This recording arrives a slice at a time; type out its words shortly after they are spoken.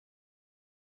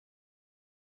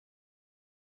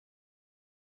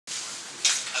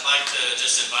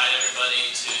just invite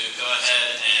everybody to go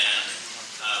ahead and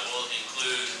we'll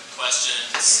include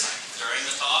questions during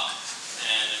the talk,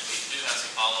 and if we do have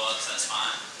some follow-ups, that's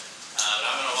fine. But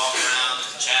I'm going to walk around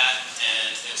and chat,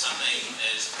 and if something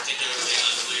is particularly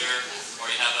unclear or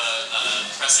you have a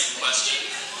pressing question,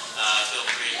 feel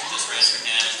free to just raise your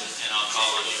hand, and I'll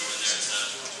call on you when there's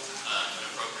an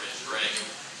appropriate break.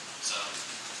 So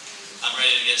I'm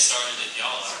ready to get started if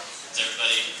y'all are. Is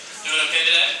everybody doing okay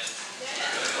today?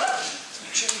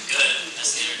 Good.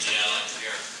 That's the energy I like to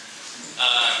hear.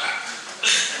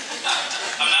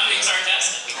 I'm not being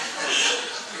sarcastic.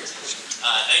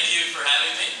 Thank you for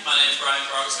having me. My name is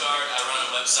Krogsgard. I run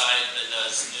a website that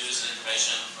does news and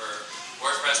information for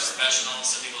WordPress professionals,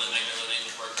 so people that make their living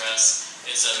with WordPress.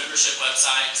 It's a membership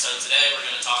website, so today we're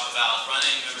going to talk about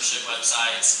running membership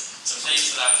websites, some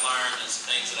things that I've learned and some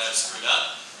things that I've screwed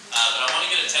up. But I want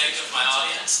to get a take of my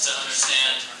audience to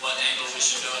understand what angle we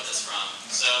should go at this from.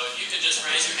 So if you could just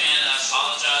raise your hand, and I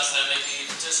apologize that I'm making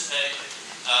you participate,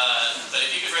 but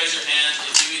if you could raise your hand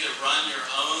if you either run your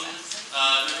own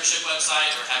membership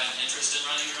website or have an interest in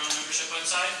running your own membership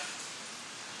website.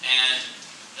 And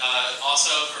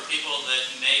also for people that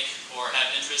make or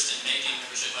have interest in making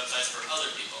membership websites for other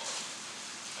people.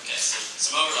 Okay, so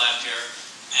some overlap here.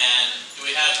 And do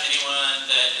we have anyone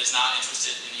that is not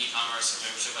interested in e-commerce or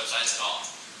membership websites at all?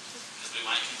 Because we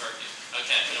might convert you.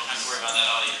 Okay, we don't have to worry about that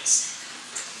audience.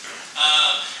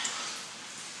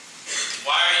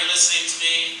 Why are you listening to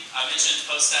me? I mentioned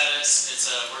Post Status.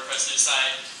 It's a WordPress news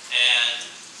site. And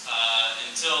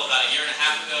until about a year and a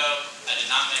half ago, I did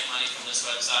not make money from this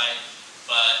website.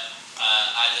 But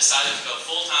I decided to go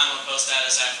full-time on Post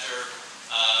Status after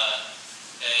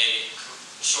a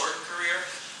short career.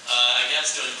 I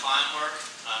guess doing client work.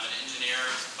 I'm an engineer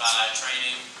by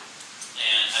training,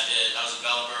 and I was a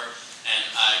developer, and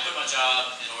I quit my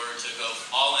job in order to go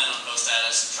all in on Post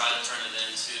Status and try to turn it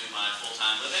into my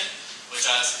full-time living, which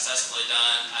I've successfully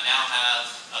done. I now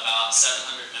have about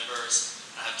 700 members.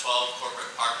 I have 12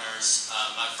 corporate partners.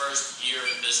 My first year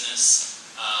in business,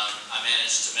 I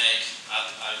managed to make,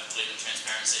 I believe in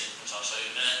transparency, which I'll show you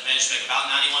in a minute, I managed to make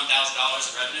about $91,000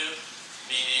 in revenue,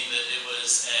 meaning that it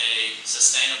was a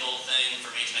sustainable thing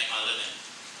for me to make my living.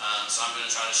 So I'm going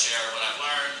to try to share what I've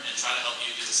learned and try to help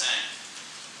you do the same.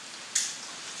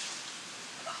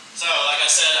 So, like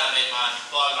I said, I made my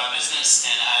blog my business,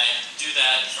 and I do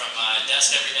that from my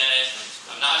desk every day.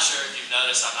 I'm not sure if you've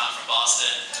noticed I'm not from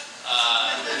Boston.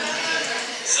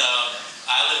 So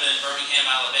I live in Birmingham,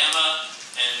 Alabama,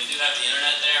 and we do have the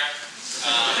internet there.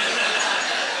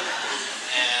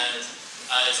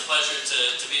 It's a pleasure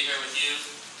to be here with you.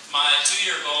 My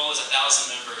 2-year goal is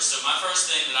 1,000 members. So my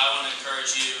first thing that I want to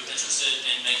encourage you interested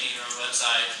in making your own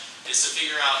website is to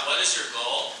figure out what is your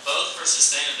goal, both for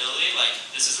sustainability, like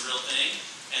this is a real thing,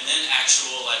 and then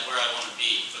actual, like where I want to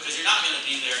be. Because you're not going to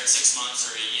be there in 6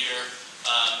 months or a year.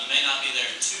 You may not be there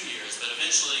in 2 years, but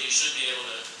eventually you should be able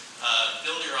to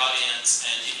build your audience,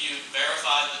 and if you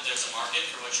verify that there's a market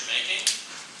for what you're making,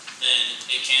 then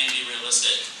it can be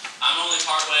realistic. I'm only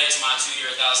partway to my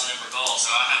 2-year 1,000 member goal, so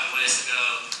I have a ways to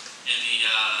go in the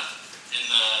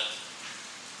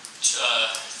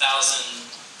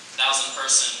 1,000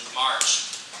 person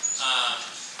march.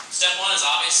 Step 1 is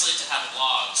obviously to have a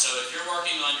blog. So if you're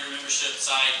working on your membership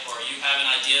site or you have an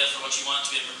idea for what you want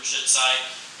to be a membership site,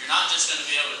 you're not just going to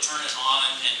be able to turn it on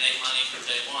and make money from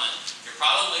day one. You're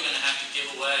probably going to have to give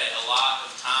away a lot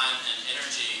of time and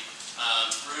energy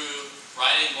through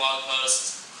writing blog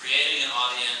posts, creating an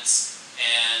audience,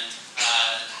 and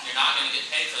you're not going to get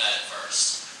paid for that at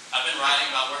first. I've been writing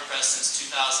about WordPress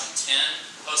since 2010.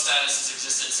 Post Status has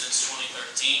existed since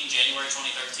 2013, January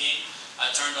 2013. I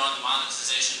turned on the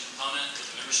monetization component with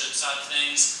the membership side of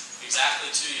things exactly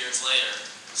 2 years later.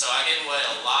 So I gave away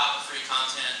a lot of free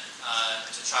content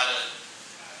to try to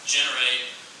generate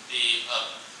the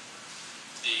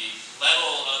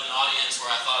level of an audience where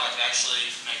I thought I could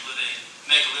actually make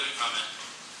a living from it.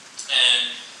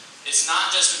 And it's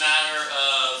not just a matter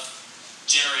of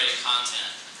generating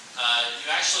content. You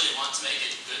actually want to make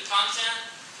it good content,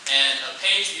 and a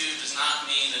page view does not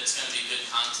mean that it's going to be good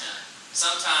content.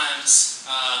 Sometimes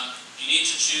you need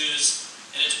to choose,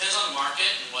 and it depends on the market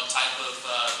and what type of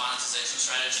monetization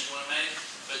strategy you want to make,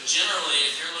 but generally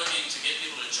if you're looking to get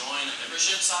people to join a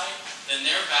membership site, then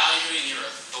they're valuing your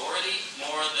authority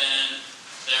more than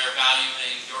they're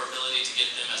valuing your ability to get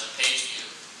them as a page view.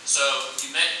 So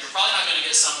you're probably not going to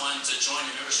get someone to join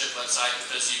your membership website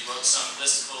because you wrote some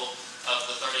listicle of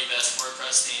the 30 best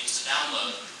WordPress themes to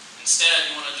download. Instead,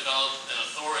 you want to develop an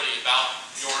authority about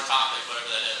your topic,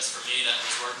 whatever that is. For me, that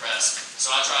was WordPress.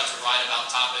 So I tried to write about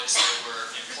topics that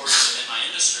were important in my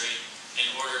industry in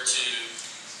order to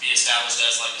be established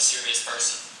as like a serious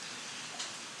person.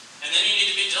 And then you need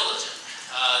to be diligent.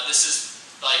 This is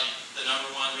like the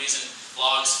 #1 reason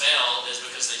blogs fail is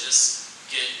because they just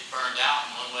get burned out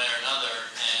in one way or another.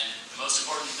 And the most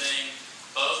important thing,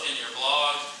 both in your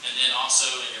blog and then also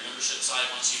in your membership site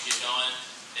once you get going,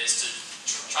 is to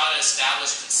try to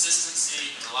establish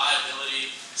consistency and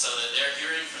reliability so that they're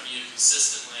hearing from you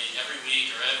consistently every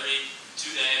week or every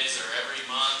 2 days or every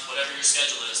month, whatever your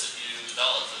schedule is that you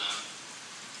develop for them.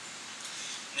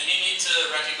 And then you need to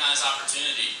recognize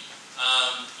opportunity.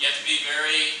 You have to be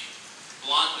very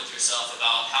blunt with yourself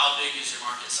about how big is your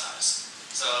market size.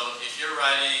 So if you're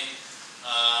writing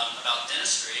about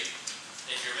dentistry,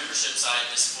 if your membership site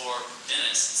is for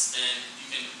dentists, then you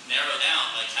can narrow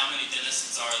down like how many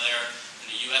dentists are there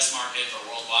in the US market or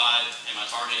worldwide. Am I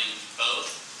targeting both?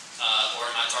 Or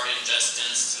am I targeting just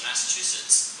dentists in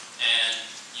Massachusetts? And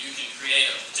you can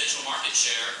create a potential market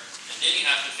share, and then you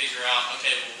have to figure out,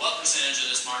 okay, well, what percentage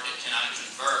of this market can I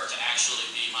convert to actually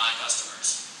be my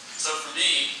customers? So for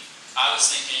me, I was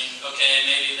thinking, okay,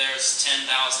 maybe there's 10,000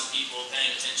 people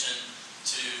paying attention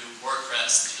to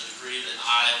WordPress to the degree that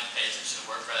I pay attention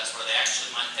to WordPress, where they actually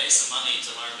might pay some money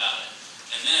to learn about it.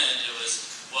 And then it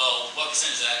was, well, what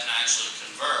percentage of that can I actually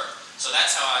convert? So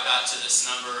that's how I got to this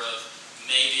number of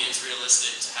maybe it's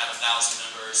realistic to have 1,000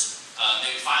 members.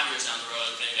 Maybe 5 years down the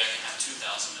road, maybe I can have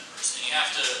 2,000 members. And you have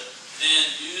to then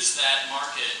use that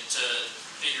market to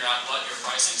figure out what your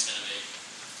pricing is going to be.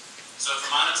 So for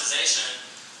monetization,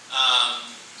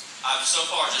 I've so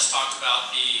far just talked about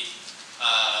the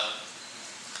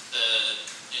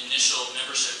initial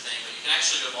membership thing, but you can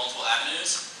actually go multiple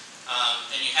avenues,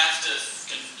 and you have to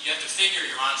figure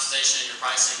your monetization and your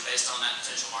pricing based on that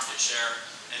potential market share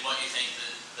and what you think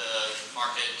that the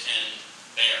market can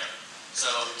bear. So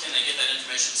can they get that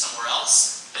information somewhere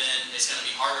else? Then it's going to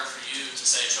be harder for you to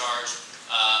say charge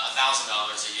 $1,000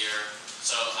 a year.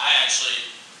 So I actually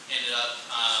ended up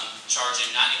charging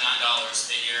 $99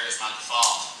 a year as my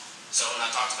default. So when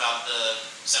I talked about the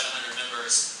 700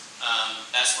 members,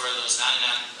 that's where those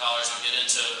 $99, I'll get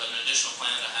into an additional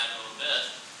plan that I had in a little bit.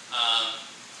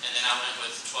 And then I went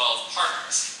with 12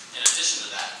 partners in addition to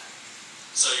that.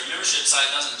 So your membership site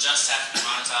doesn't just have to be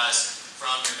monetized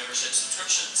from your membership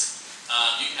subscriptions.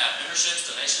 You can have memberships,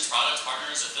 donations, products,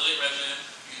 partners, affiliate revenue,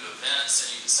 you can do events,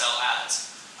 and you can sell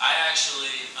ads. I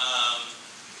actually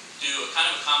do a kind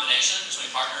of a combination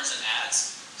between partners and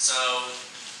ads. So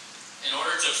in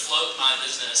order to float my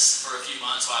business for a few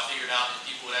months while I figured out that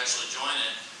people would actually join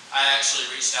it, I actually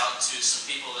reached out to some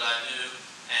people that I knew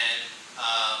and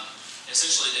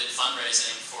essentially did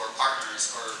fundraising for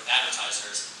partners or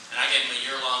advertisers. And I gave them a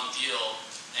year-long deal,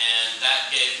 and that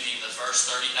gave me the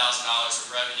first $30,000 of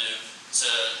revenue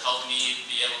to help me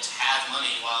be able to have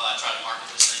money while I try to market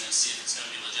this thing and see if it's going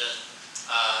to be legit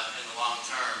in the long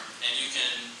term. And you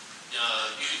can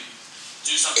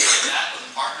do something like that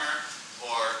with a partner,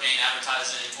 or gain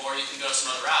advertising, or you can go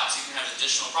some other routes. You can have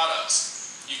additional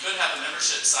products. You could have a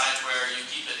membership site where you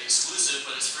keep it exclusive,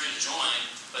 but it's free to join,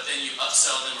 but then you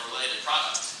upsell them a related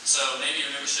product. So maybe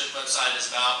your membership website is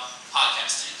about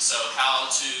podcasting. So how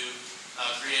to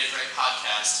create a great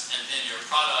podcast, and then your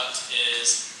product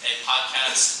is a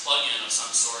podcast plugin of some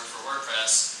sort for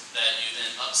WordPress that you then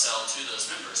upsell to those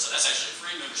members. So that's actually a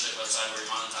free membership website where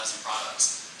you're monetizing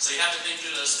products. So you have to think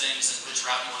through those things and which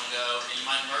route you want to go, and you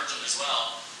might merge them as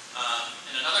well.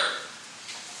 And another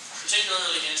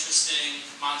particularly interesting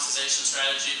monetization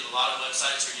strategy that a lot of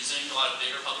websites are using, a lot of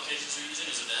bigger publications are using,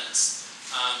 is events.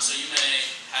 So you may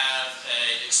have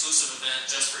an exclusive event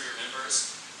just for your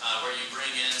members, where you bring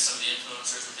in some of the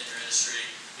influencers within your industry,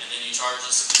 and then you charge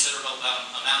us a considerable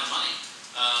amount of money.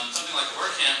 Something like the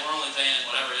WordCamp, we're only paying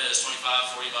whatever it is,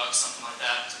 $25, $40, something like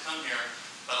that, to come here.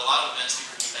 But a lot of events,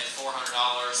 people will pay $400,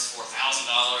 $4,000,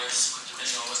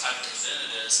 depending on what type of event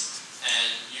it is. And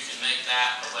you can make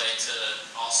that a way to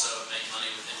also make money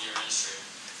within your industry.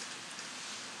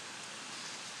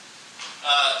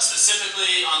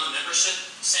 Specifically on the membership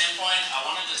standpoint, I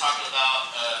wanted to talk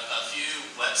about a few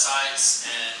websites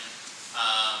and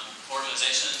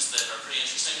organizations that are pretty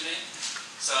interesting to me.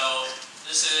 So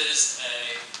this is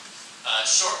a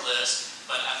short list,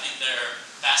 but I think they're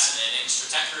fascinating.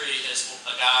 Stratechery is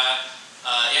a guy,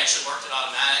 he actually worked at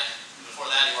Automatic. Before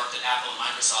that, he worked at Apple and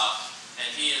Microsoft. And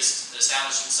he has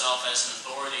established himself as an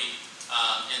authority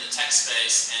in the tech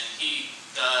space. And he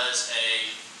does a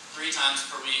 3 times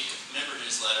per week member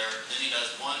newsletter. Then he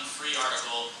does 1 free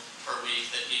article per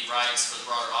week that he writes for the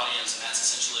broader audience. And that's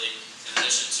essentially, in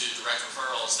addition to direct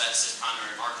referrals, that's his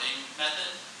primary marketing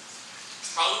method.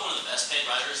 He's probably one of the best paid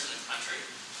writers in the country.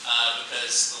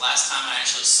 Because the last time I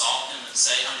actually saw him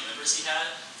say how many members he had,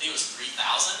 I think it was 3,000.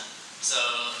 So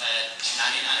at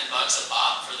 99 bucks a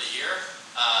pop for the year,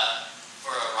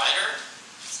 for a writer,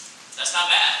 that's not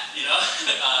bad, you know?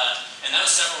 And that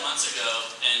was several months ago,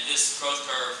 and his growth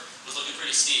curve was looking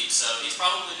pretty steep, so he's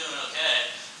probably doing okay.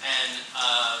 And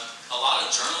a lot of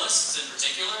journalists in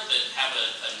particular that have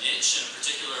a niche in a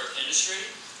particular industry,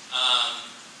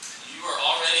 you are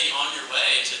already on your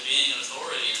way to being an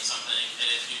authority in something, and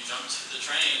if you jumped the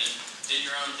train and did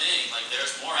your own thing, like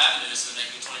there's more avenues than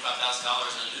making $25,000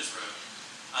 in a newsroom.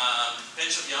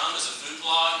 Pinch of Yum is a food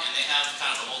blog, and they have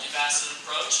kind of a multifaceted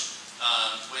approach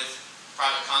with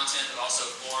private content, but also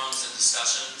forums and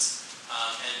discussions.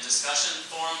 And discussion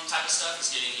forum type of stuff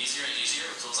is getting easier and easier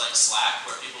with tools like Slack,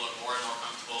 where people are more and more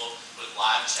comfortable with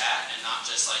live chat and not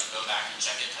just like go back and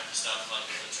check it type of stuff like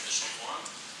a traditional forum.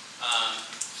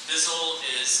 Fizzle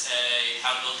is a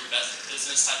how to build your best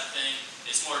business type of thing.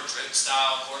 It's more drip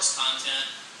style course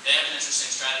content. They have an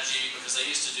interesting strategy because they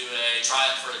used to do a try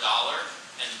it for $1,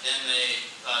 and then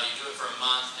you do it for a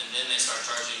month, and then they start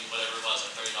charging whatever it was,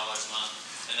 like $30 a month,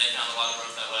 and they found a lot of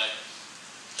growth that way.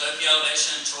 WP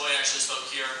Elevation, Troy actually spoke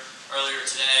here earlier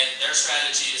today. Their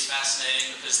strategy is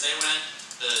fascinating because they went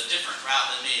the different route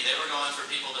than me. They were going for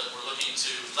people that were looking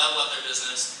to level up their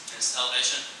business, and it's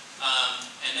Elevation,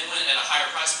 and they went at a higher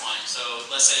price point. So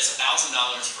let's say it's $1,000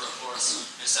 for a course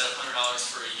instead of $100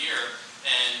 for a year,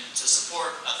 and to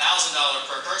support $1,000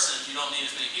 per person, you don't need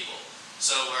as many people.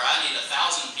 So where I need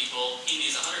 1,000 people, he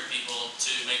needs 100 people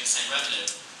to make the same revenue.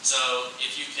 So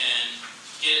if you can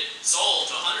get it sold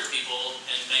to 100 people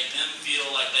and make them feel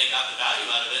like they got the value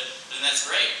out of it, then that's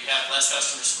great. You have less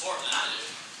customer support than I do.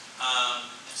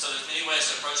 So there's many ways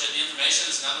to approach it. The Information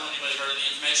is another one. Anybody heard of The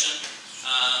Information?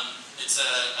 It's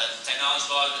a technology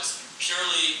blog that's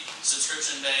purely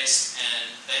subscription-based, and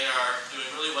they are doing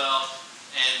really well.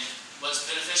 And what's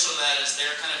beneficial to that is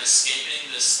they're kind of escaping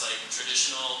this like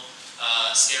traditional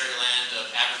scary land of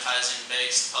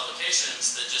advertising-based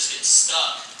publications that just get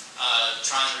stuck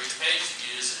trying to reach page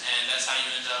views, and that's how you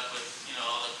end up with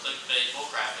all the clickbait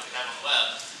bullcrap that we have on the web.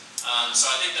 So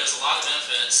I think there's a lot of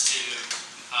benefits to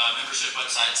membership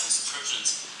websites and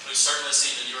subscriptions. We've certainly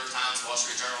seen the New York Times, Wall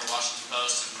Street Journal, Washington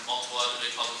Post, and multiple other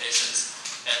big publications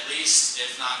at least,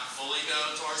 if not fully go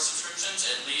towards subscriptions,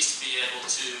 at least be able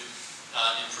to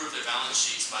improve their balance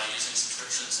sheets by using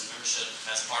subscriptions and membership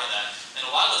as part of that. And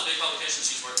a lot of those big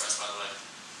publications use WordPress, by the way.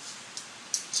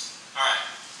 All right,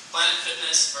 Planet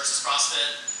Fitness versus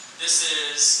CrossFit. This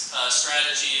is a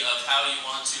strategy of how you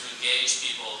want to engage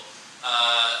people.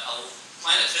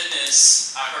 Planet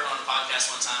Fitness, I heard on a podcast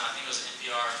one time, I think it was an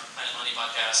NPR Planet Money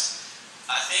podcast.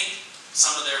 I think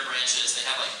some of their branches, they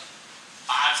have like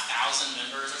 5,000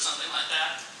 members or something like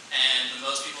that. And the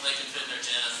most people they can fit in their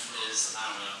gym is, I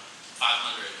don't know,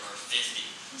 500 or 50,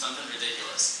 something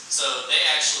ridiculous. So they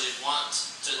actually want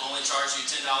to only charge you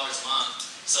 $10 a month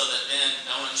so that then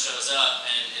no one shows up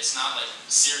and it's not like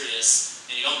serious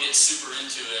and you don't get super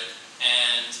into it.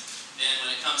 And then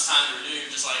when it comes time to renew, you're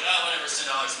just like, oh, whatever, it's $10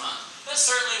 a month. That's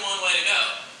certainly one way to go.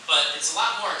 But it's a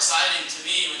lot more exciting to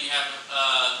me when you have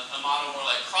a model more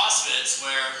like CrossFit's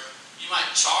where you might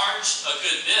charge a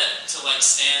good bit to like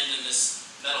stand in this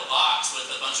metal box with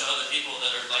a bunch of other people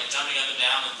that are like jumping up and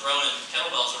down and throwing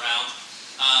kettlebells around.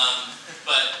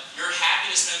 But you're happy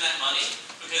to spend that money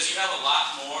because you have a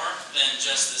lot more than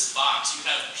just this box. You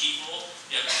have people,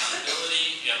 you have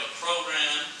accountability, you have a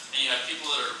program, and you have people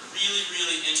that are really,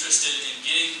 really interested in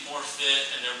getting more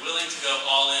fit and they're willing to go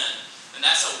all in. And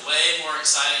that's a way more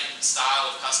exciting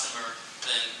style of customer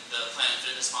than the Planet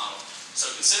Fitness model.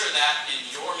 So consider that in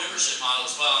your membership model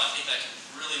as well, and I think that can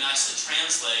really nicely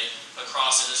translate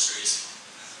across industries.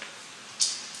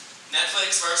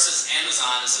 Netflix versus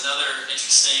Amazon is another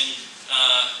interesting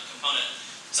component.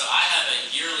 So I have a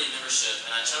yearly membership,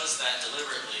 and I chose that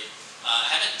deliberately. I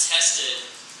haven't tested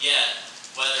yet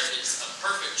whether it's a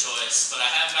perfect choice, but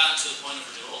I have gotten to the point of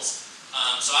renewals.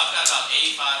 So I've got about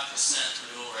 85%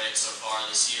 renewal rate so far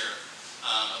this year,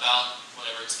 about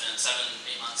whatever it's been,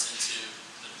 7-8 months into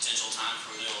the potential time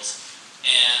for renewals.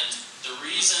 And the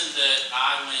reason that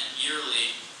I went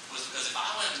yearly was because if I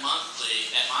went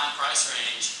monthly at my price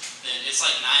range, then it's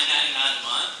like $9.99 a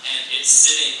month, and it's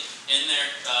sitting in their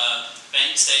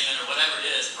bank statement or whatever it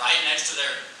is, right next to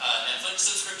their Netflix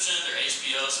subscription, their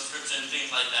HBO subscription,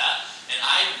 things like that. And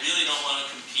I really don't want to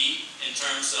compete in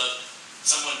terms of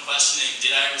someone questioning,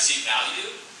 did I receive value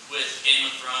with Game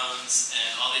of Thrones and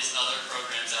all these other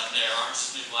programs out there, Orange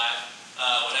is the New Black,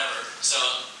 whatever. So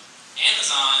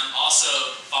Amazon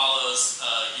also follows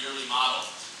a yearly model.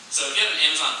 So if you have an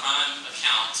Amazon Prime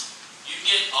account, you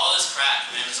get all this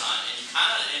crap from Amazon, and you kind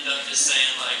of end up just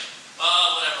saying like,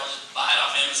 oh, whatever, I'll just buy it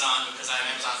off Amazon because I have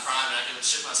Amazon Prime and I can could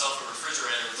ship myself a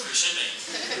refrigerator with free shipping.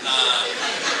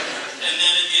 And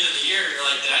then at the end of the year, you're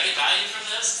like, did I get value from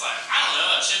this? It's like, I don't know,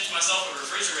 I shipped myself a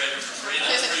refrigerator for free.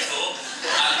 That's pretty cool.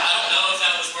 I don't know if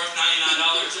that was worth $99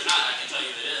 or not. I can tell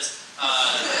you it is.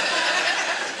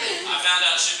 I found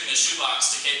out shipping a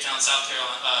shoebox to Cape Town, South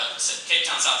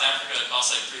Africa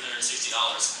costs like $360.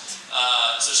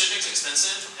 So shipping's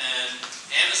expensive, and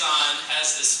Amazon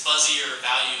has this fuzzier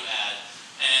value add.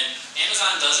 And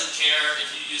Amazon doesn't care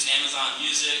if you use Amazon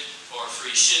Music or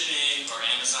free shipping or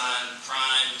Amazon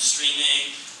Prime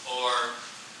streaming or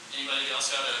anybody else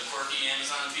got a quirky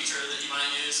Amazon feature that you might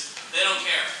use. They don't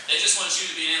care. They just want you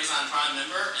to be an Amazon Prime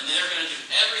member, and they're going to do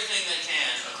everything they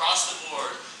can across the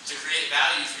board to create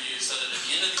value for you so that at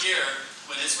the end of the year,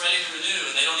 when it's ready to renew,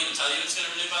 and they don't even tell you it's going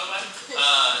to renew, by the way,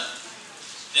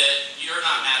 that you're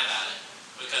not mad about it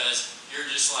because you're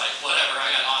just like, whatever,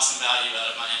 I got awesome value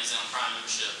out of my Amazon Prime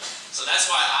membership. So that's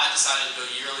why I decided to go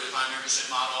yearly with my membership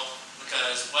model,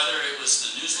 because whether it was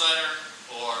the newsletter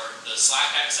or the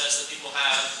Slack access that people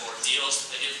have, or deals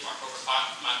that they get from our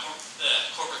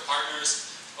corporate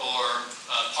partners, or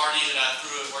a party that I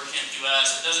threw at WordCamp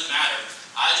US, it doesn't matter.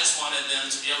 I just wanted them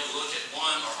to be able to look at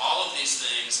one or all of these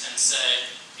things and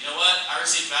say, you know what, I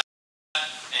received value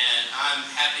and I'm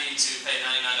happy to pay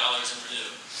 $99 and renew.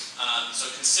 So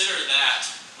consider that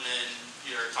when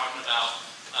you're talking about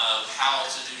how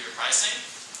to do your pricing.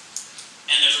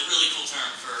 And there's a really cool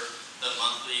term for the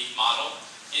monthly model.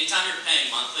 Anytime you're paying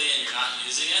monthly and you're not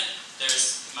using it,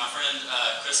 there's my friend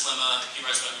Chris Lemma, he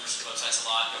writes about membership websites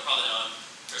a lot. You'll probably know him,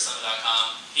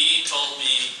 chrislemma.com. He told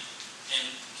me, in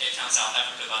Cape Town, South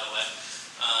Africa, by the way,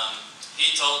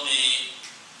 he told me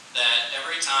that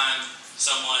every time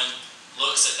someone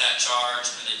looks at that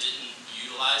charge and they didn't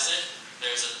utilize it,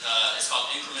 there's it's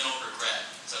called incremental regret.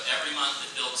 So every month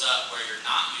it builds up where you're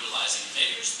not utilizing it.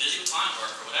 Maybe you're just busy with client work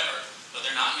or whatever, but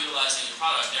they're not utilizing your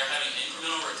product. They're having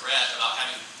incremental regret about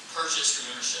having purchased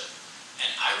your membership. And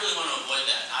I really want to avoid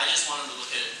that. I just wanted to look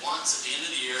at it once at the end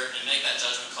of the year and make that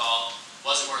judgment call.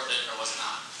 Was it worth it or was it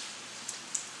not?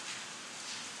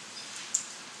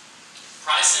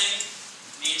 Pricing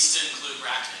needs to include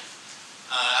bracketing.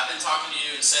 I've been talking to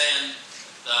you and saying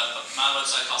my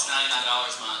website costs $99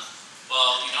 a month.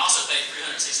 Well, you can also pay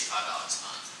 $365 a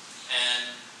month, $99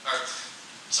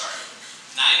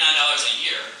 a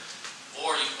year,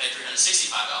 or you can pay $365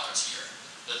 a year.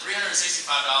 The $365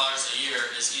 a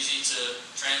year is easy to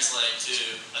translate to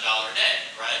 $1 a day,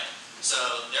 right? So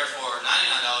therefore, $99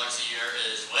 a year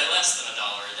is way less than $1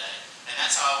 a day, and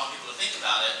that's how I want people to think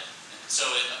about it. So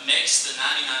it makes the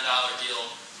 $99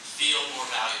 deal feel more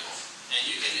valuable, and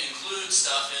you can include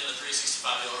stuff in the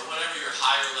 365 deal or whatever your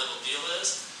higher level deal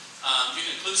is. You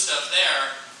can include stuff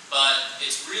there, but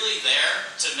it's really there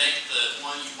to make the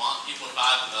one you want people to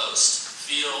buy the most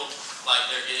feel like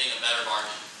they're getting a better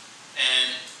bargain.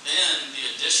 And then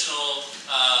the additional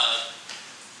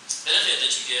benefit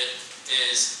that you get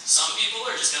is some people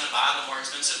are just going to buy the more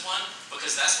expensive one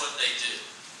because that's what they do.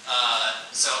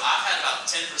 So I've had about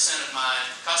 10% of my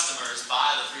customers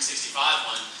buy the 365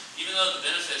 one, even though the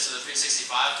benefits of the 365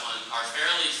 one are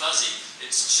fairly fuzzy.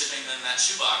 It's shipping them that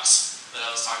shoebox that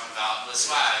I was talking about with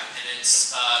swag, and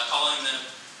it's calling them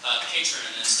a patron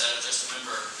instead of just a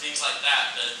member, things like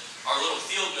that that are a little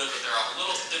feel good, but they're a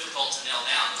little difficult to nail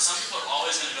down. But some people are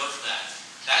always going to go for that.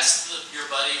 That's your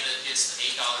buddy that gets the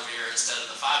 $8 beer instead of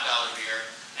the $5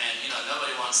 beer, and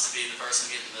nobody wants to be the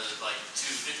person getting the like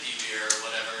 $2.50 beer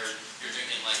or whatever, and you're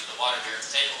drinking like the water beer at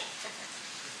the table.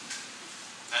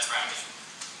 That's bracketing.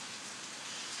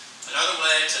 Another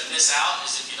way to miss out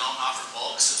is if you don't offer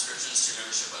bulk subscriptions to your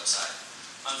membership website.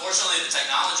 Unfortunately, the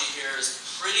technology here is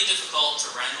pretty difficult to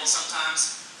wrangle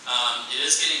sometimes. It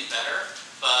is getting better,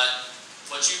 but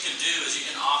what you can do is you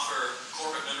can offer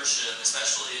corporate membership,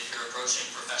 especially if you're approaching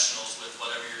professionals with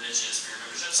whatever your niche is for your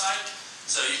membership site.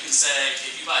 So you can say,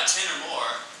 if you buy 10 or more,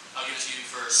 I'll give it to you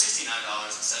for $69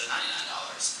 instead of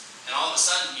 $99. And all of a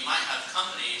sudden, you might have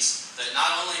companies that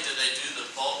not only do they do the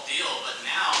bulk deal, but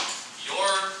now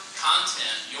your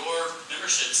content, your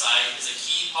membership site is a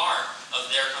key part of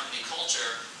their company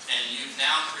culture, and you've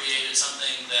now created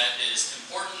something that is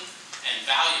important and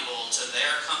valuable to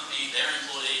their company, their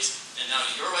employees, and now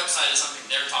your website is something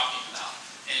they're talking about.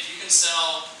 And if you can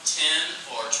sell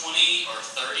 10 or 20 or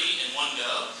 30 in one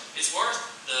go, it's worth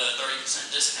the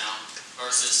 30% discount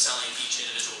versus selling each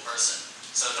individual person.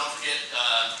 So don't forget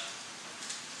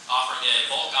offering a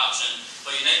bulk option,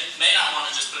 but you may not want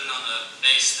to just put it on the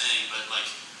base thing, but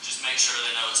just make sure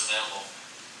they know it's available.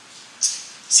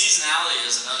 Seasonality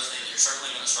is another thing that you're certainly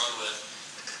going to struggle with.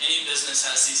 Any business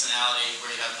has seasonality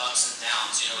where you have ups and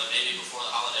downs. Maybe before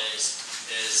the holidays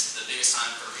is the biggest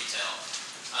time for retail.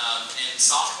 In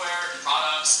software and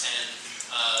products and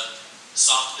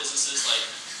soft businesses like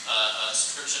a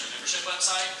subscription or membership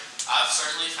website, I've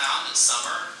certainly found that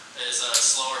summer is a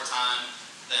slower time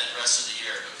than the rest of the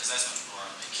year, because that's when people are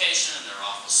on vacation, they're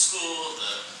off of school,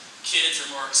 the kids are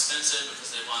more expensive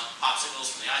because they want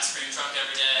popsicles from the ice cream truck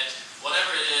every day.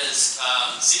 Whatever it is,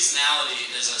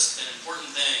 seasonality is an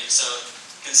important thing. So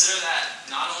consider that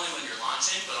not only when you're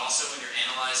launching, but also when you're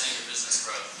analyzing your business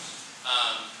growth.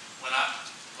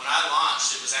 When I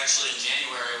launched, it was actually in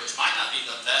January, which might not be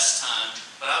the best time,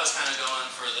 but I was kind of going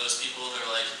for those people that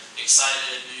are like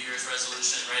excited, New Year's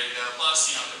resolution, ready to go.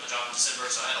 Plus, I quit my job in December,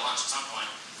 so I had to launch at some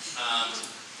point.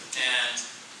 And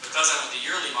because I went the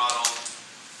yearly model,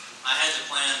 I had to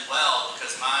plan well,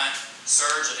 because my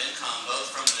surge of income,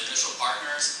 both from the initial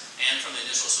partners and from the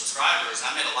initial subscribers,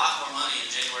 I made a lot more money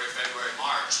in January, February,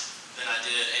 March than I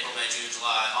did April, May, June,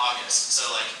 July, August. So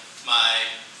like my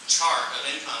chart of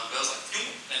income goes like,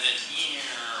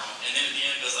 and then at the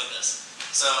end it goes like this.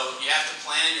 So you have to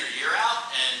plan your year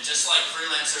out, and just like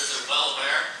freelancers are well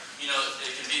aware,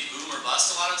 it can be boom or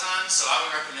bust a lot of times. So I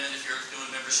would recommend, if you're doing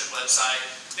a membership website,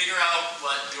 figure out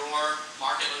what your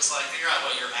market looks like, figure out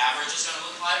what your average is going to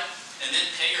look like, and then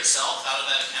pay yourself out of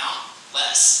that account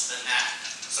less than that.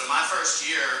 So my first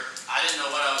year, I didn't know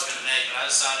what I was going to make, but I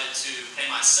decided to pay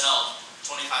myself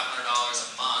 $2,500 a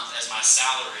month as my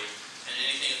salary, and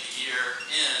anything at the year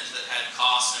end that had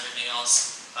costs and everything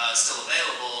else still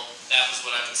available, that was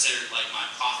what I considered like my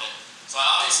profit. So I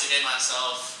obviously gave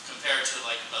myself, compared to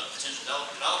like a potential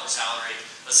developer salary,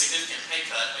 a significant pay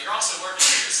cut, but you're also working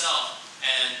for yourself,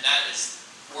 and that is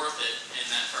worth it in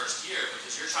that first year,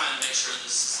 because you're trying to make sure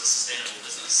this is a sustainable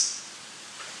business.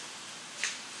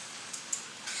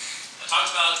 I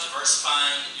talked about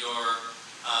diversifying your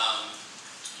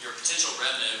potential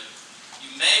revenue.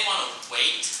 You may want to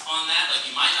wait on that. Like,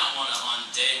 you might not want to, on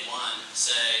day one,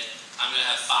 say, I'm going to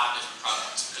have 5 different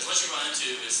products. Because what you run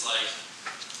into is like,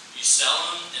 you sell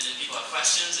them, and then people have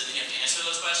questions, and then you have to answer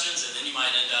those questions, and then you might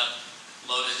end up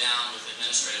loaded down with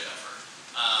administrative effort.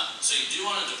 So you do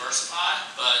want to diversify,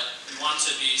 but you want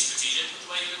to be strategic with the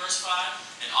way you diversify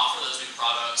and offer those new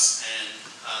products and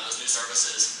those new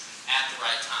services at the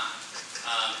right time.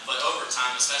 But over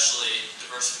time, especially,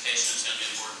 diversification is going to be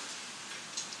important.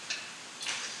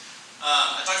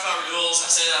 I talked about renewals. I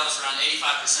said that was around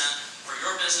 85%. For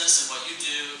your business and what you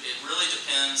do, it really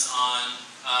depends on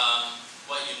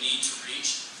what you need to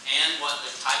reach and what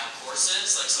the type of course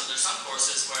is. Like, so there's some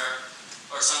courses where,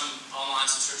 or some online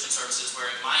subscription services where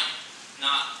it might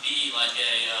not be like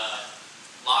a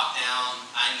lockdown,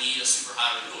 I need a super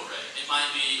high renewal rate. It might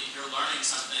be you're learning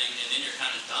something and then you're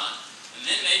kind of done. And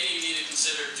then maybe you need to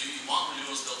consider, do you want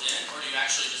renewals built in, or do you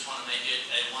actually just want to make it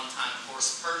a one-time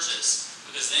course purchase?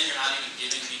 Because then you're not even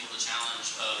giving people the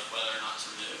challenge of whether or not to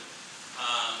renew.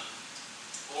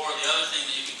 Or the other thing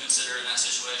that you can consider in that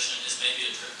situation is maybe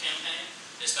a drip campaign,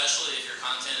 especially if your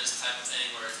content is the type of thing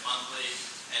where it's monthly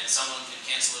and someone can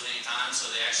cancel at any time,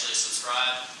 so they actually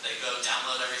subscribe, they go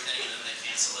download everything, and then they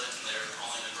cancel it, and they're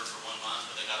only a member for 1 month,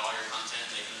 but they got all your content,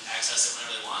 and they can access it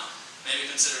whenever they want.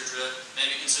 Maybe consider drip,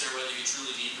 maybe consider whether you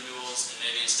truly need renewals, and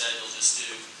maybe instead you'll just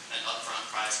do an upfront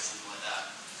price or something like that.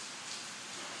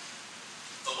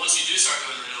 But once you do start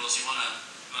doing renewals, you want to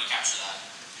capture that.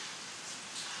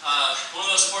 One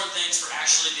of the most important things for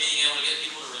actually being able to get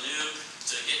people to renew,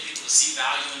 to get people to see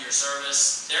value in your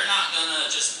service, they're not going to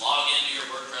just log into your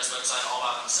WordPress website all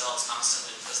by themselves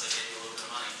constantly because they gave you a little bit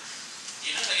of money.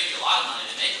 Even if they give you a lot of money,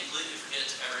 they may completely forget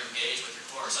to ever engage with your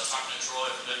course. I was talking to Troy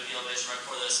from WP Elevation right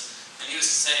before this, and he was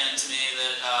saying to me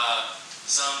that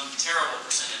some terrible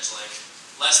percentage, like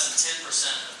less than 10%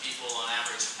 of people on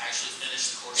average actually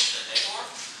finish the course that they pay for.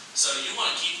 So you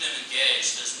want to keep them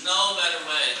engaged. There's no better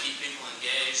way to keep people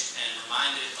engaged and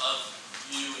reminded of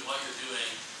you and what you're doing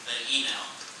than email.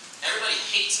 Everybody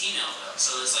hates email though,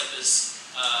 so it's like this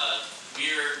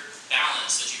weird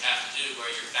balance that you have to do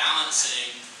where you're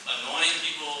balancing annoying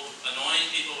people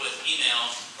with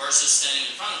email versus standing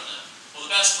in front of them. Well,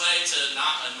 the best way to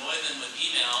not annoy them with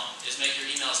email is make your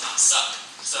emails not suck.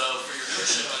 So for your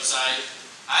membership website,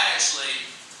 I actually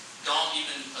don't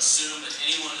even assume that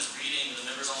anyone is reading the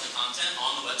members-only content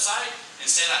on the website.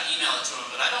 Instead, I email it to them,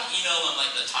 but I don't email them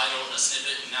like the title and a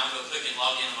snippet and now go click and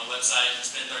log in on my website and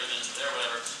spend 30 minutes with there or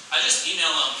whatever. I just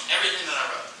email them everything that I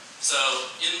wrote. So,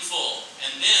 in full.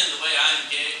 And then the way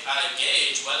I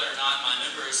gauge whether or not my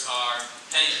members are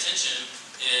paying attention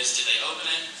is, did they open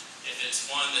it? If it's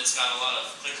one that's got a lot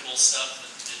of clickable stuff,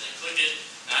 did they click it?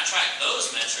 And I track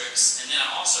those metrics, and then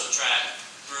I also track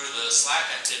through the Slack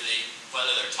activity whether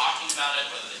they're talking about it,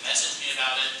 whether they message me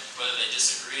about it, whether they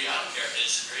disagree. I don't care if they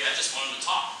disagree, I just want them to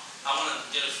talk. I want to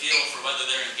get a feel for whether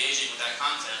they're engaging with that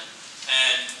content.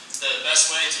 And the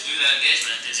best way to do that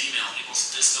engagement is email. It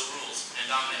still rules and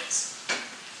dominates.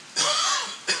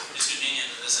 It's convenient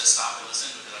that this says stop and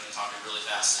listen because I can talk it really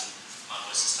fast and my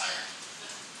voice is tired.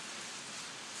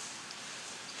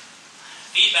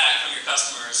 Feedback from your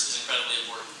customers is incredibly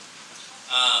important.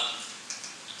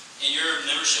 In your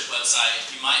membership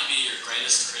website, you might be your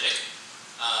greatest critic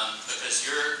because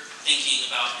you're thinking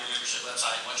about your membership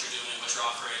website, what you're doing, what you're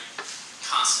offering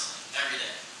constantly, every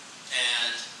day.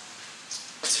 And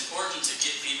it's important to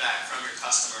get feedback from your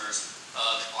customers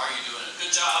of, are you doing a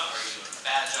good job? Are you doing a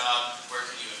bad job? Where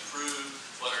can you improve?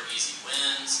 What are easy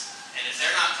wins? And if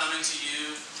they're not coming to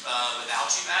you without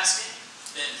you asking,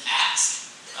 then ask.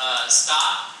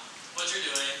 Stop what you're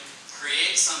doing,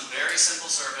 create some very simple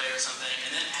survey or something,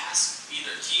 and then ask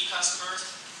either key customers,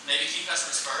 maybe key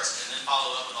customers first, and then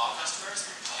follow up with all customers.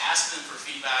 Ask them for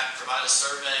feedback, provide a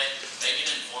survey, make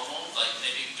it informal, like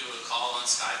maybe you can do a call on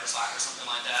Skype or Slack or something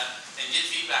like that, and get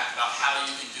feedback about how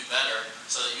you can do better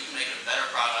so that you can make it a better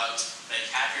product, make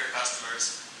happier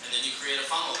customers, and then you create a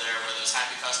funnel there where those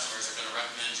happy customers are going to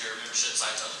recommend your membership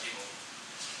site to other people.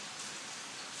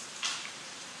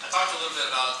 I talked a little bit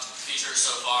about features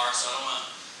so far, so I don't want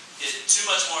to get too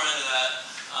much more into that,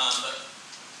 but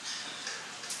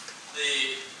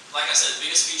like I said, the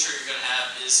biggest feature you're going to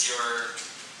have is your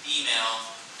email.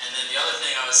 And then the other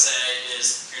thing I would say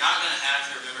is you're not going to have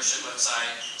your membership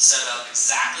website set up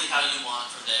exactly how you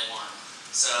want from day one.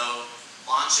 So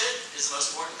launch it is the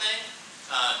most important thing.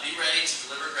 Be ready to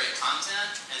deliver great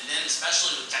content, and then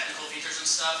especially with technical features and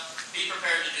stuff, be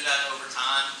prepared to do that over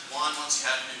time. One, once you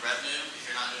have new revenue, if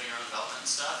you're not doing your own development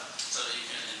and stuff, so that you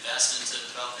can invest into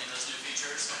developing those new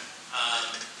features.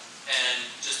 And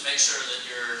just make sure that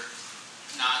you're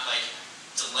not like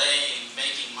delaying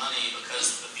making money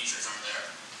because the features aren't there.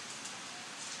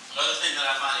 Another thing that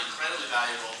I find incredibly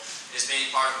valuable is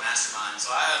being part of a mastermind.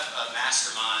 So I have a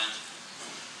mastermind,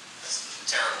 that's a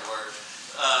terrible word.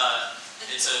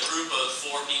 It's a group of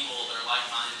 4 people that are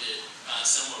like-minded,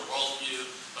 similar worldview,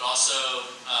 but also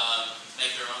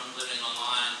make their own living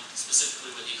online,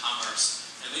 specifically with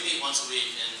e-commerce. And we meet once a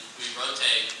week, and we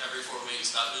rotate every 4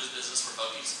 weeks about whose business we're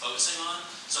focusing on.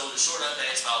 So we'll do short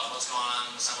updates about what's going on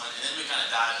with someone, and then we kind of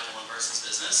dive into one person's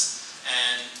business.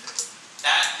 And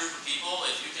that group of people,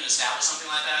 if you can establish something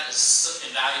like that, is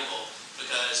invaluable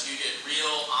because you get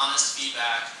real, honest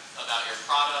feedback about your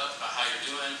product, about how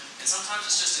you're doing, and sometimes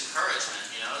it's just encouragement,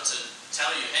 you know, to tell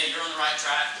you, hey, you're on the right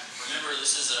track. Remember,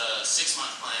 this is a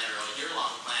 6-month plan or a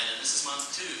year-long plan, and this is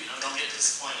month 2. You know, don't get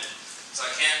disappointed. So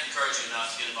I can't encourage you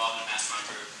enough to get involved in a mastermind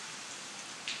group.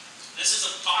 This is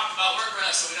a talk about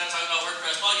WordPress, so we got to talk about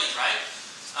WordPress plugins, right?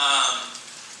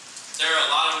 There are a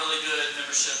lot of really good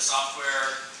membership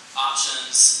software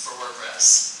options for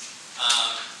WordPress.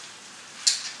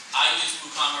 I use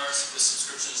WooCommerce with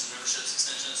subscriptions and memberships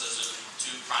extensions. Those are the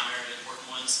 2 primary important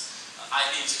ones.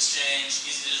 iThemes Exchange,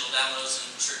 Easy Digital Downloads,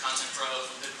 and Restrict Content Pro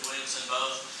from Pip Williamson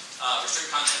both. Restrict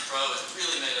Content Pro has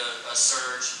really made a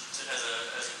surge as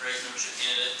a great membership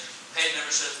candidate. Paid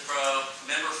Membership Pro,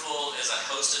 Memberful is a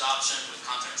hosted option with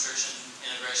content restriction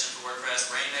integration for WordPress.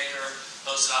 Rainmaker,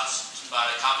 hosted option by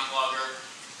Copyblogger.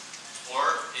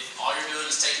 Or if all you're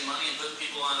doing is taking money and putting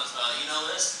people on an email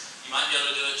list, you might be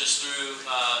able to do it just through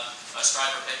a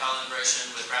Stripe or PayPal integration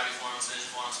with Gravity Forms, Ninja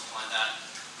Forms, something like that.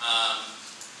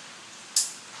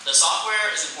 The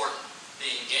software is important.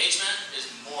 The engagement is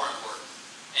more important.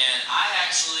 And I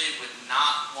actually would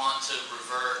not want to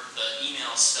revert the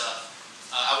email stuff.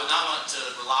 I would not want to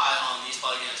rely on these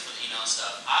plugins for the email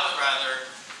stuff. I would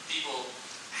rather people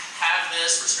have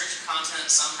this, restrict your content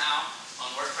somehow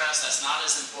on WordPress. That's not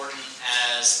as important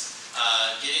as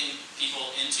getting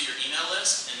people into your email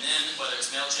list, and then whether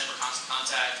it's MailChimp or Constant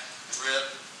Contact,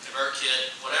 Drip,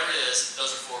 ConvertKit, whatever it is,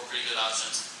 those are 4 pretty good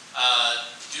options.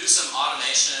 Do some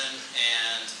automation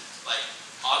and like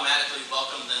automatically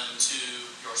welcome them to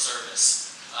your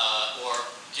service, or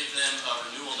give them a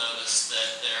renewal notice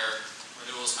that their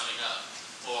renewal is coming up,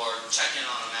 or check in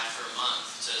on them after a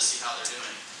month to see how they're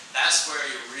doing. That's where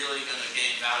you're really going to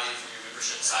gain value from your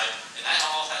membership site, and that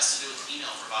all has to do with the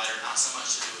email provider, not so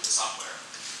much to do with the software.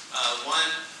 One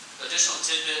additional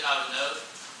tidbit I would note,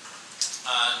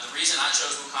 the reason I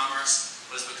chose WooCommerce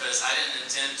was because I didn't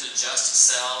intend to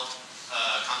just sell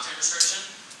content restriction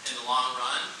in the long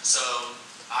run. So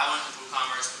I went with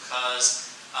WooCommerce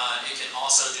because it can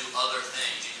also do other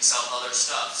things. You can sell other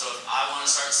stuff. So if I want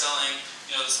to start selling,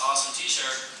 you know, this awesome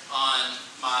t-shirt on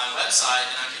my website,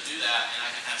 and I can do that, and I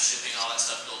can have shipping, all that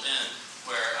stuff built in,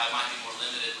 where I might be more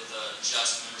limited with a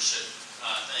just membership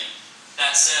thing.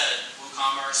 That said,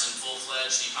 WooCommerce and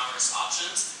full-fledged e-commerce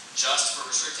options just for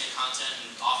restricting content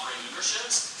and offering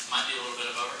memberships might be a little bit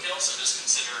of overkill, so just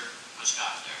consider what you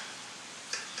got there.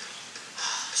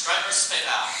 Stripe versus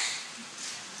PayPal.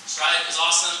 Stripe is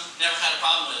awesome, never had a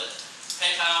problem with it.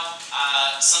 PayPal,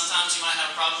 sometimes you might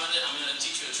have a problem with it. I'm going to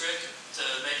teach you a trick to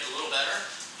make it a little better.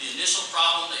 The initial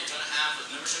problem that you're going to have with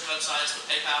membership websites with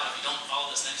PayPal, if you don't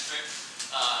follow this next trick,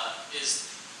 is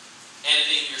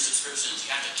editing your subscriptions. You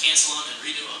have to cancel them and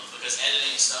redo them because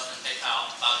editing stuff in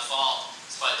PayPal by default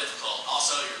is quite difficult.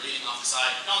 Also, you're leading off the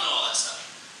site. You don't know all that stuff.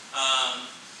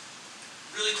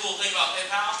 Really cool thing about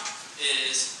PayPal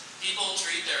is people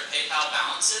treat their PayPal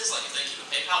balances, like if they keep a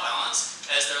PayPal balance,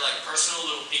 as their like personal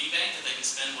little piggy bank that they can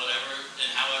spend whatever and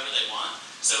however they want.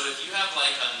 So if you have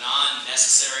like a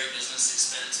non-necessary business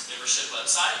expense membership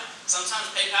website, sometimes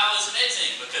PayPal is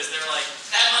amazing because they're like,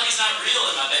 that money's not real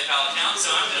in my PayPal account, so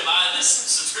I'm going to buy this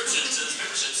subscription to this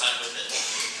membership site with it.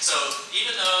 So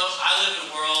even though I live in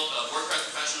a world of WordPress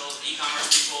professionals,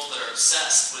 e-commerce people that are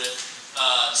obsessed with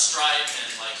Stripe and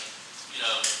like, you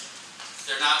know,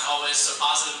 they're not always so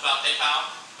positive about PayPal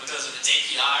because of its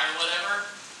API or whatever,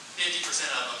 50%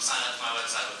 of them sign up to my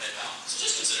website with PayPal. So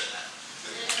just consider that.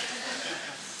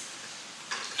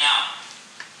 Now,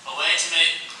 a way to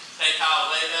make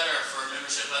PayPal way better for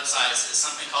membership websites is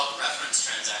something called reference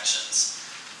transactions.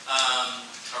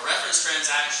 A reference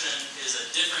transaction is a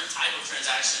different type of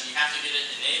transaction. You have to get it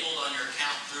enabled on your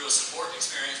account through a support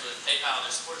experience with PayPal.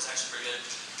 Their support is actually pretty good.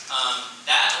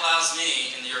 That allows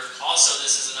me, and also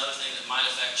this is another thing that might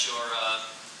affect your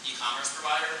e-commerce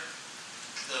provider.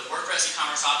 The WordPress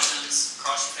e-commerce options,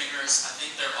 cross your fingers, I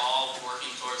think they're all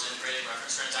working towards integrating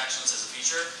reference transactions as a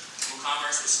feature.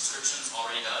 WooCommerce with subscriptions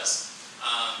already does.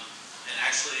 And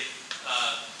actually,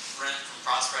 Brent from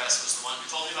Krogsgard was the one who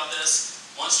told me about this.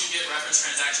 Once you get reference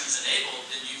transactions enabled,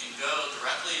 then you can go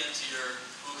directly into your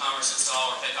WooCommerce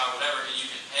install or PayPal or whatever, and you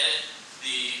can edit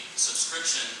the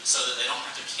subscription so that they don't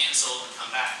have to cancel and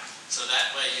come back. So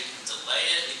that way you can delay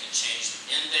it, you can change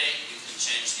the end date, you can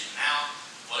change the amount,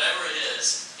 whatever it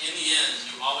is. In the end,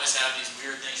 you always have these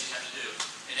weird things you have to do.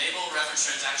 Enable reference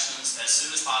transactions as soon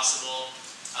as possible.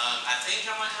 I think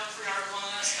I might have a free article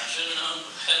on this. I should have known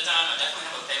ahead of time. I definitely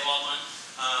have a paywall one.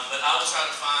 But I will try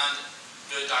to find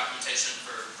good documentation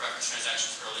for reference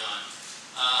transactions early on.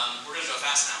 We're going to go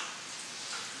fast now.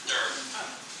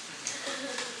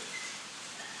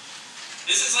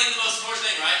 This is like the most important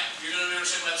thing, right? You're doing a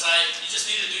membership website. You just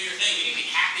need to do your thing. You need to be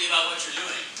happy about what you're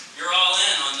doing. You're all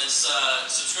in on this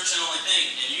subscription-only thing,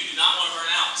 and you do not want to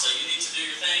burn out. So you need to do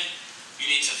your thing. You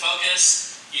need to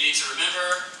focus. You need to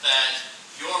remember that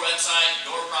your website,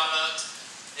 your product,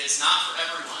 is not for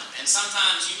everyone. And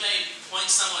sometimes you may point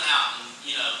someone out, and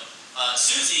you know,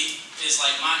 Susie is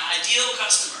like my ideal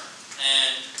customer,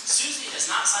 and Susie has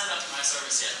not signed up to my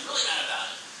service yet. I'm really mad about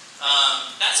it.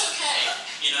 That's okay.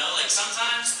 You know, like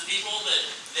sometimes the people that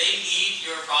they need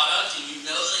your product, and you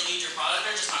know they need your product,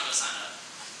 they're just not going to sign up.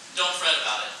 Don't fret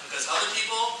about it, because other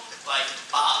people, like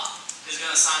Bob, is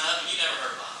going to sign up, and you never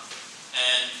heard Bob.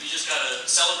 And you just got to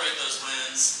celebrate those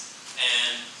wins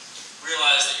and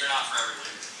realize that you're not for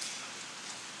everyone.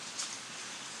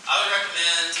 I would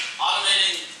recommend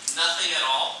automating nothing at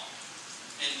all,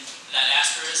 and that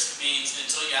asterisk means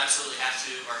until you absolutely have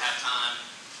to or have time,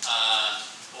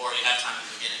 or you have time in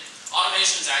the beginning.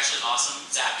 Automation is actually awesome.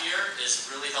 Zapier is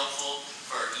really helpful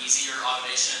for easier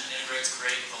automation. Integrates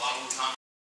great with a lot of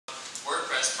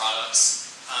WordPress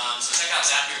products. So check out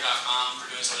Zapier.com for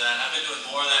doing some of that. I've been doing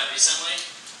more of that recently,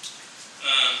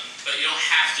 but you don't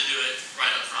have to do it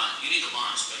right up front. You need to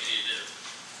launch, but you need to do.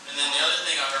 And then the other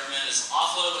thing I recommend is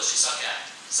offload what you suck at.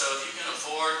 So if you can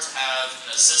afford to have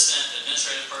an assistant,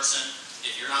 administrative person,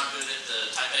 if you're not good at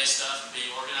the type A stuff and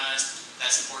being organized,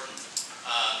 that's important.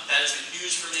 That has been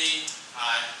huge for me.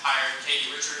 I hired Katie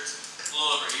Richards a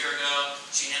little over a year ago.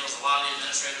 She handles a lot of the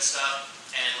administrative stuff,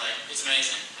 and like it's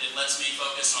amazing. It lets me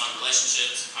focus on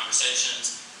relationships,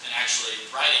 conversations, and actually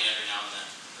writing every now and then,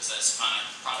 because that's my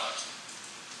product.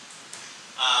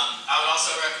 I would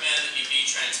also recommend that you be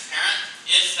transparent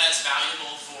if that's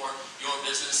valuable for your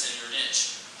business and your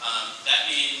niche. That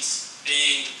means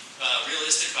being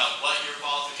realistic about what your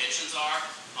qualifications are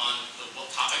on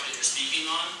what topic that you're speaking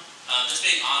on. Just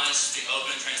being honest, being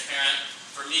open, transparent.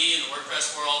 For me in the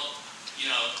WordPress world,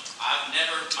 you know, I've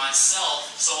never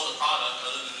myself sold a product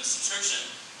other than the subscription.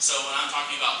 So when I'm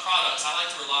talking about products, I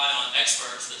like to rely on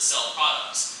experts that sell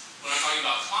products. When I'm talking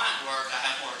about client work, I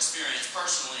have more experience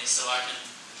personally, so I can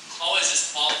always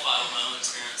just qualify what my own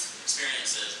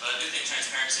experiences. But I do think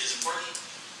transparency is important.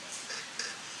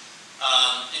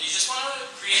 And you just want to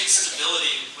create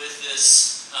stability with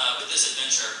this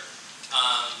adventure.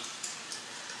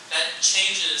 That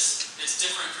changes, it's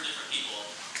different for different people.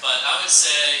 But I would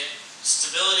say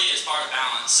stability is part of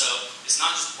balance. So it's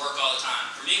not just work all the time.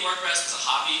 For me, WordPress was a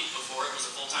hobby before it was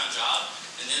a full-time job.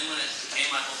 And then when it became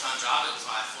my full-time job, it was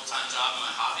my full-time job and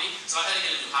my hobby. So I had to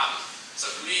get a new hobby. So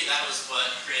for me, that was what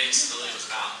creating stability was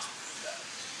about.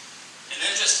 And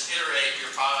then just iterate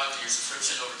your product or your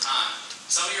subscription over time.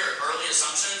 Some of your early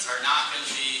assumptions are not going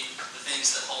to be the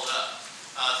things that hold up.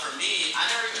 For me, I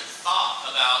never even thought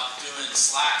about doing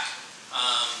Slack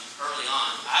early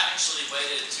on. I actually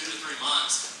waited 2 to 3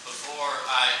 months before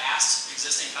I asked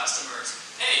existing customers,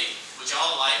 hey, would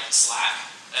y'all like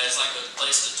Slack as like a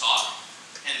place to talk?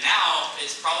 And now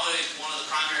it's probably one of the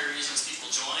primary reasons people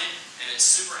join, and it's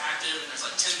super active, and there's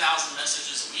like 10,000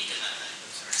 messages a week in that thing.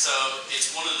 So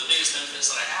it's one of the biggest benefits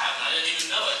that I have, and I didn't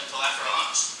even know it until after I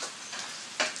launched.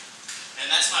 And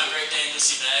that's my Great Dane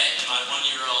Lucy Bay and my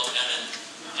 1-year-old Evan,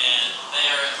 and they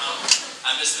are at home.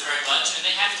 I miss them very much, and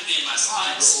they have to be in my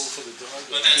slides,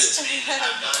 but that's to me, and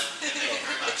I'm done, and thank you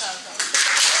very much.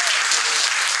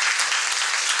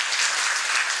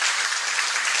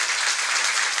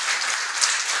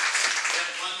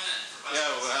 Yeah,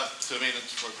 we'll have 2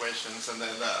 minutes for questions and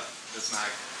then the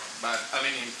snack. But, I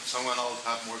mean, if someone else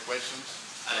have more questions.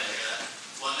 I didn't hear that.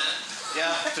 1 minute?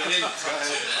 Yeah, 2 minutes. Go ahead.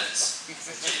 2 minutes.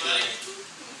 Anybody?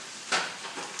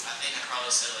 I think I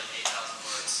probably said like 8,000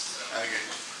 words. So. Okay.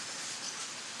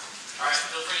 All right,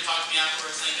 feel free to talk to me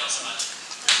afterwards. Thank you all so much.